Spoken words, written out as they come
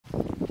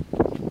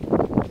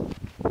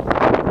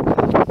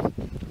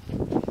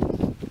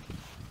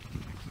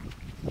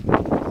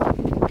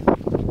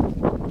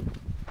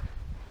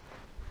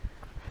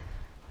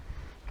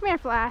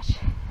Flash.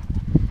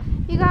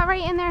 You got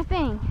right in their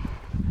thing.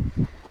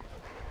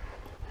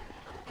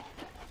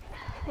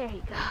 There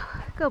you go.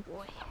 Good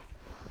boy.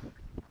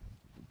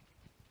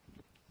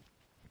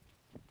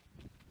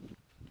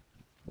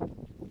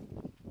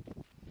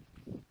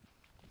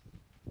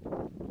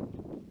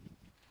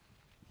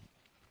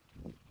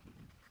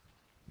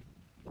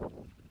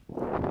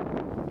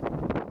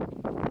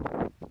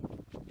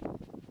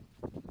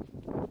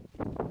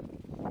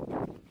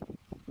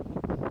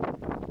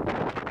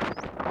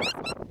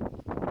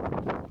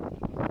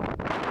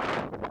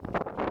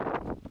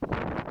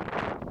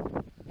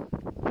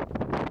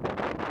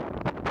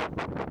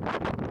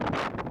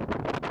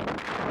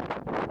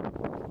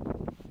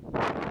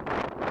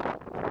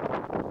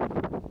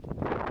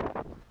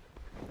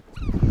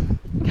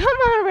 Come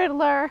on,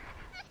 Riddler.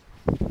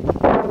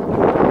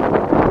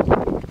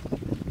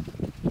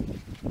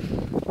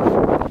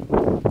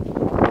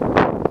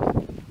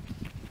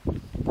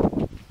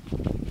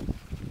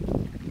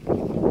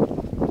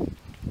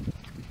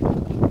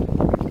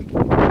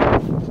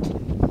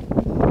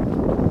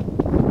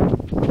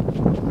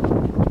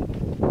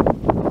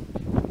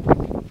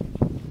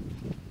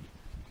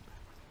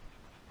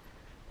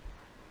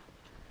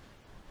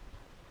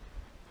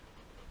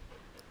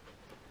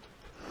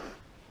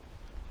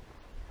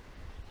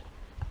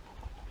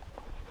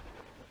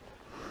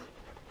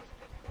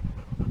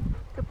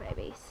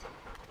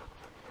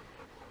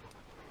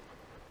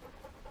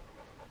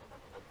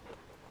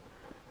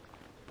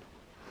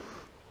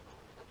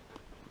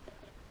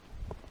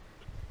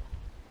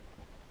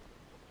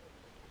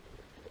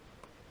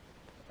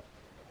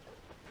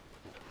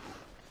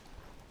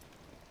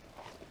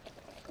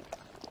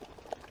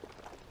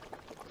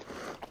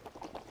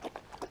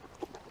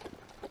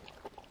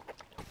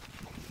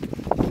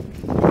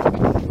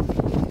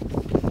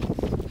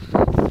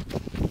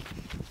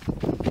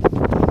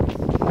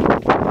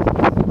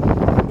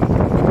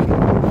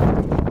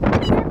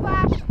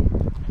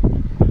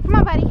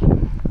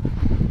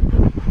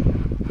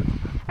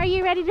 Are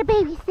you ready to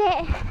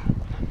babysit?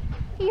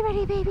 Are you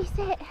ready to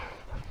babysit?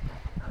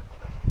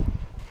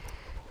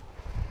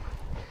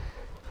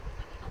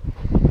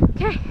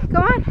 Okay, go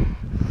on.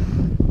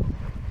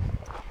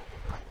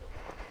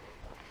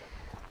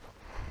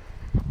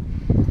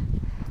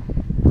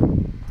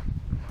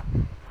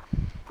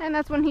 And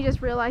that's when he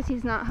just realized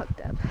he's not hooked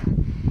up.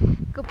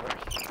 Good boy.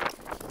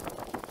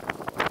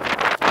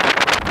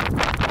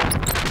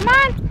 Come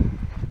on!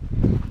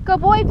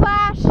 Good boy,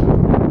 Flash!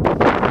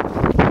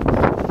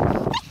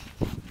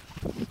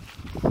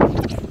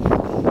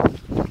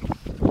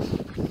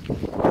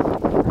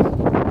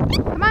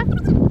 Come on!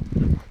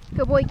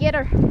 Good boy, get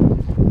her.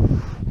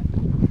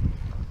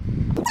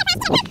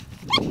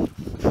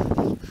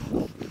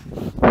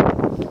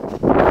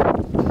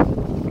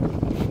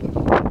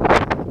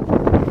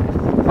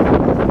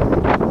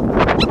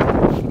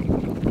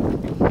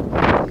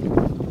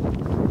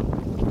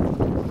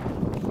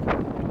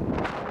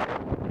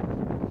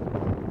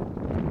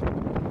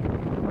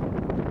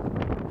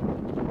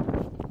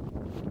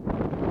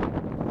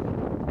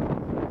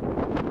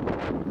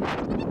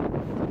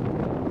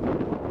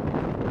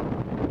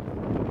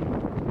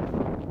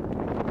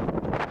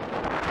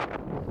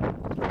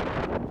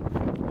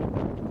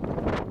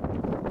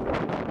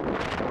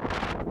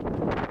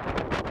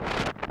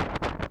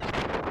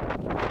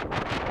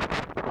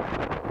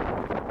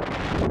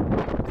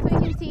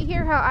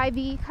 How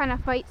Ivy kind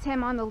of fights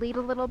him on the lead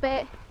a little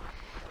bit.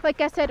 Like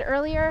I said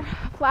earlier,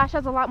 Flash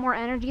has a lot more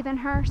energy than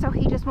her, so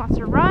he just wants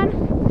to run,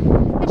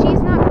 and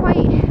she's not quite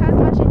as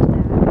much into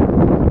that.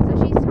 So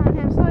she's telling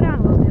him, slow down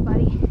a little bit,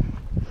 buddy.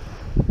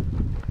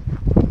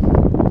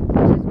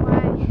 Which is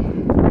why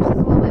this is a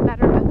little bit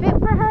better of a fit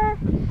for her,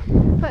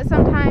 but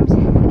sometimes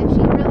if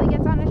she really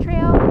gets on a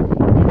trail,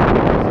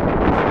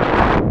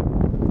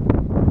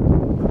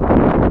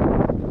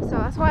 so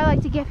that's why I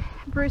like to give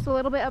Bruce a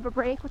little bit of a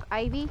break with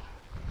Ivy.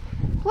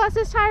 Plus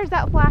his tires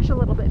out Flash a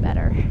little bit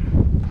better,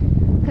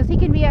 because he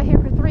can be out here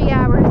for 3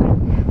 hours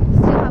and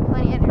still have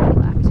plenty of energy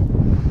left.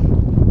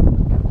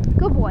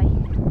 Good boy.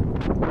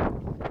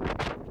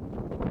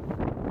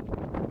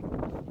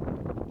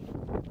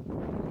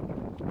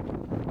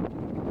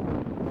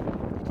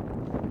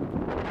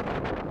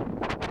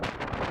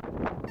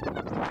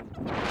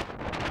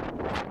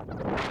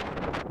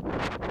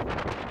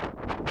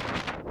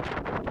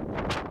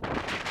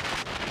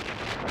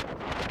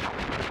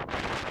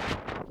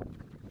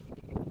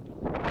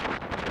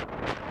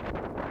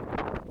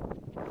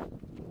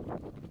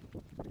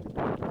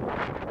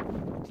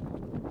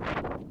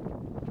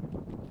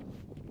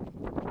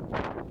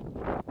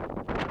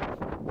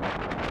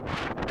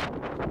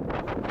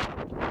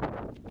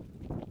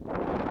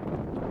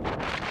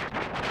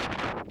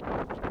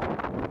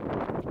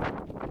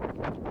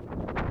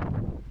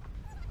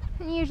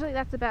 And usually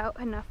that's about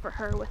enough for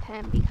her with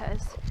him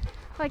because,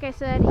 like I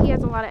said, he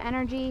has a lot of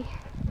energy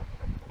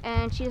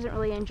and she doesn't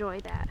really enjoy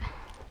that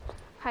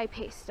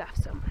high-paced stuff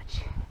so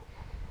much.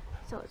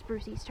 So it's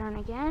Brucey's turn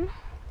again.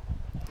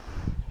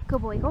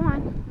 Good boy, go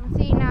on. Let's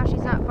see, now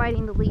she's not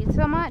fighting the lead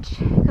so much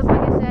because,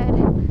 like I said,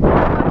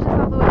 Flash is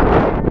all the way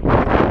over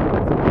there.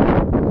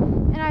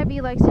 Abby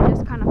likes to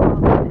just kind of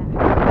follow me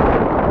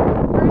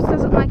back. Bruce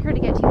doesn't like her to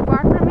get too far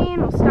from me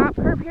and will stop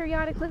her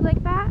periodically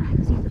like that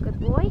because he's a good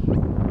boy.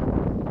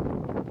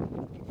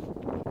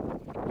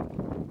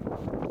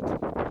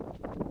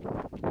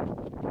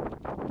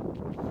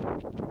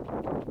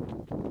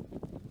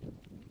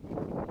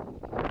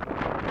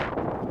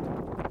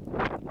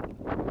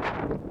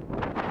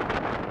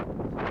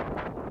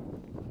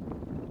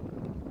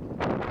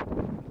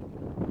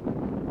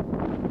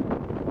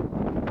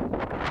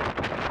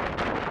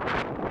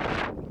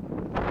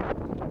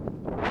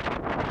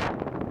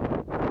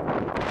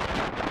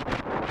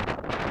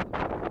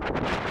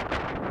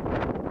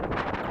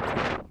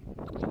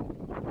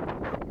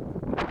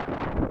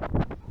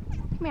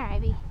 Come here,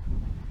 Ivy.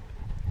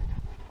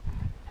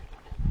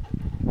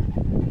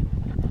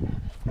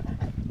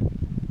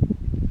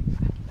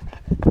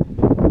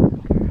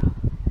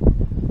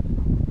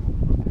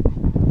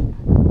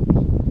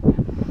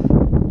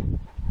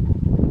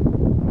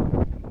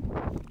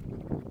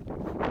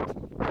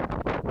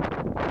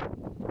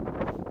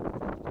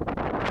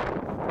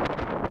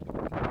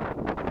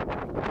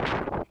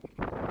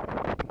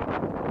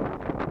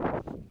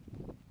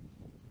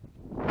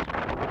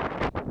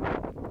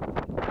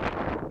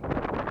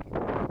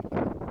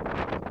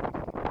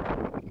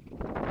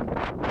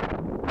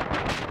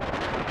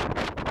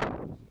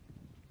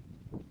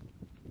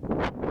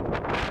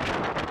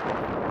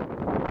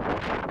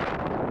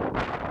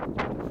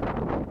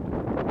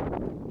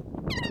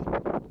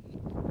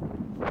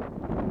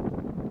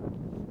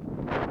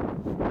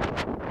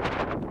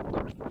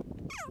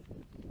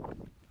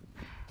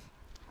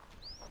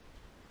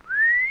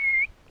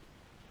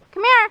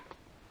 Come here.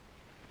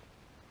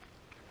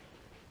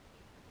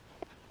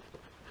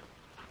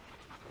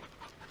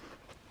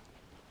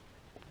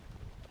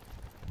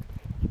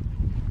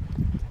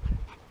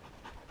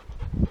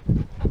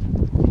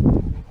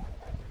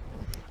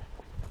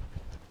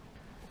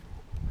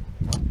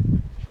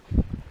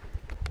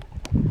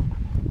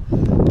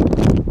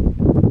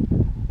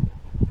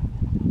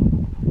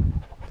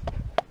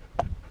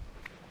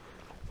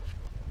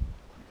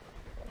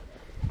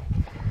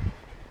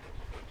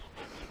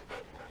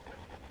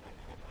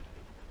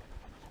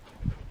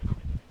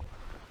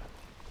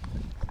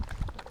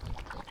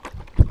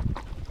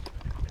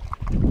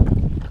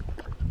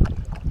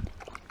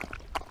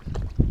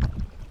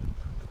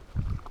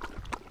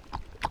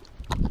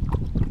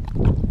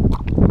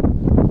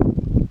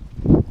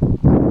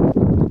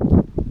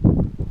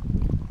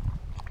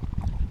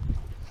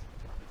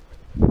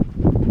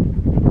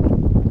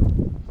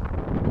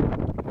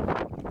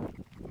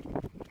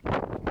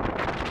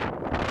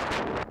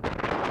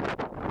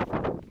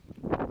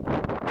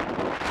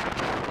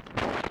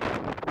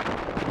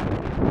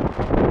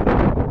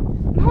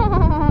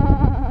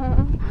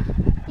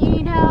 You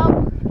need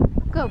help?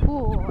 Good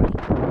boy.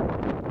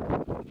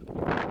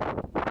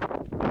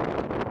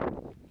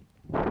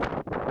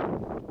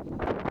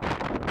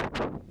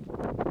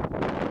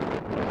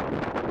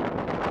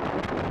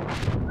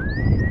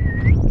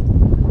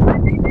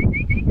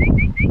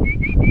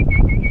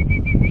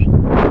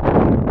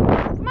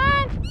 Come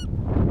on.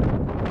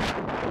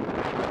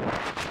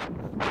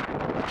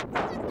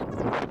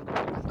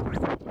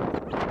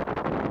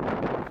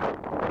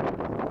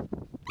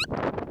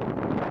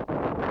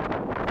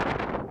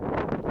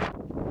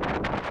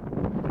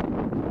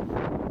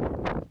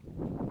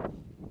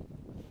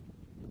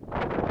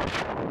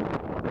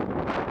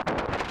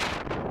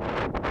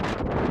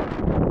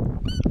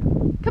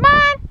 Come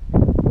on!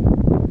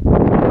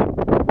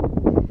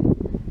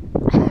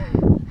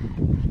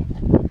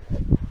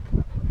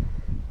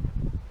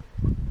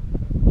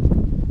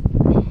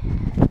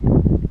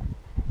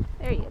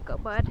 There you go,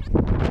 bud.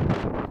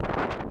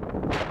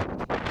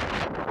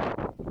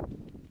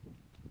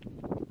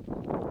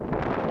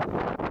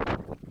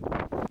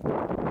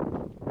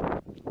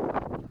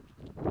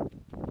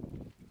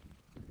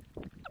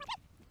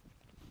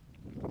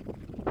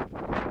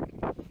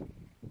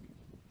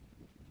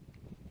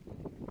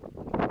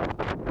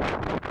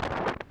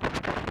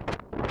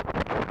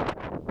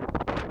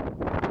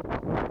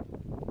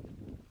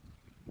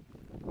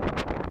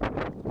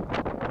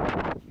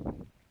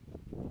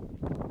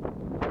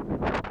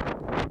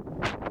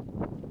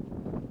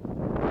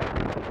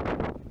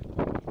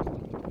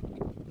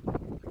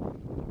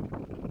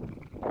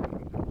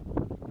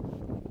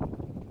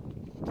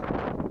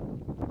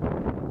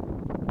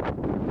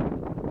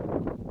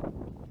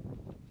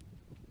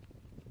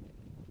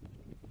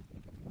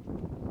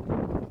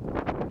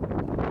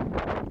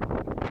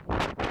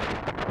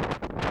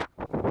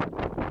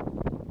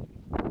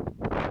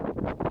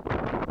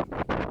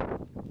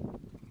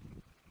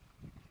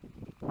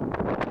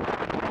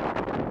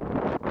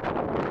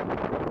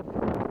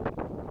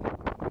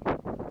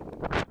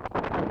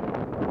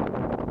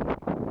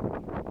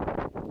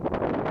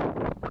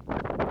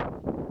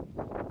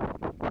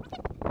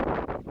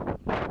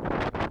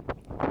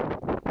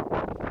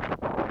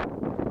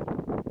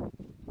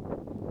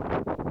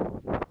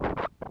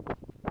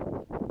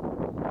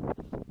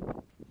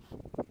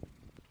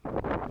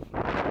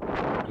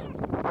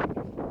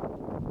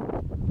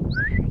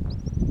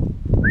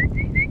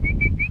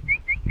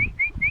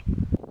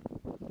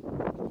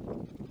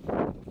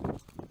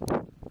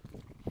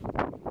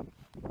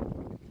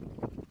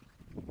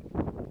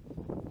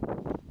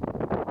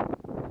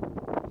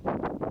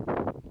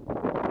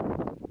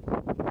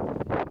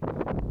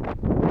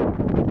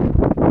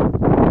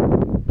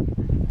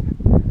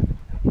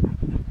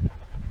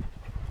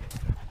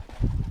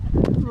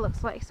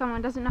 case like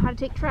someone doesn't know how to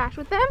take trash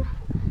with them,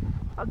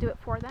 I'll do it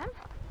for them.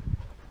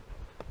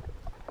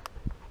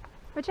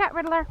 Watch out,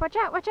 Riddler! Watch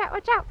out, watch out,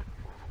 watch out!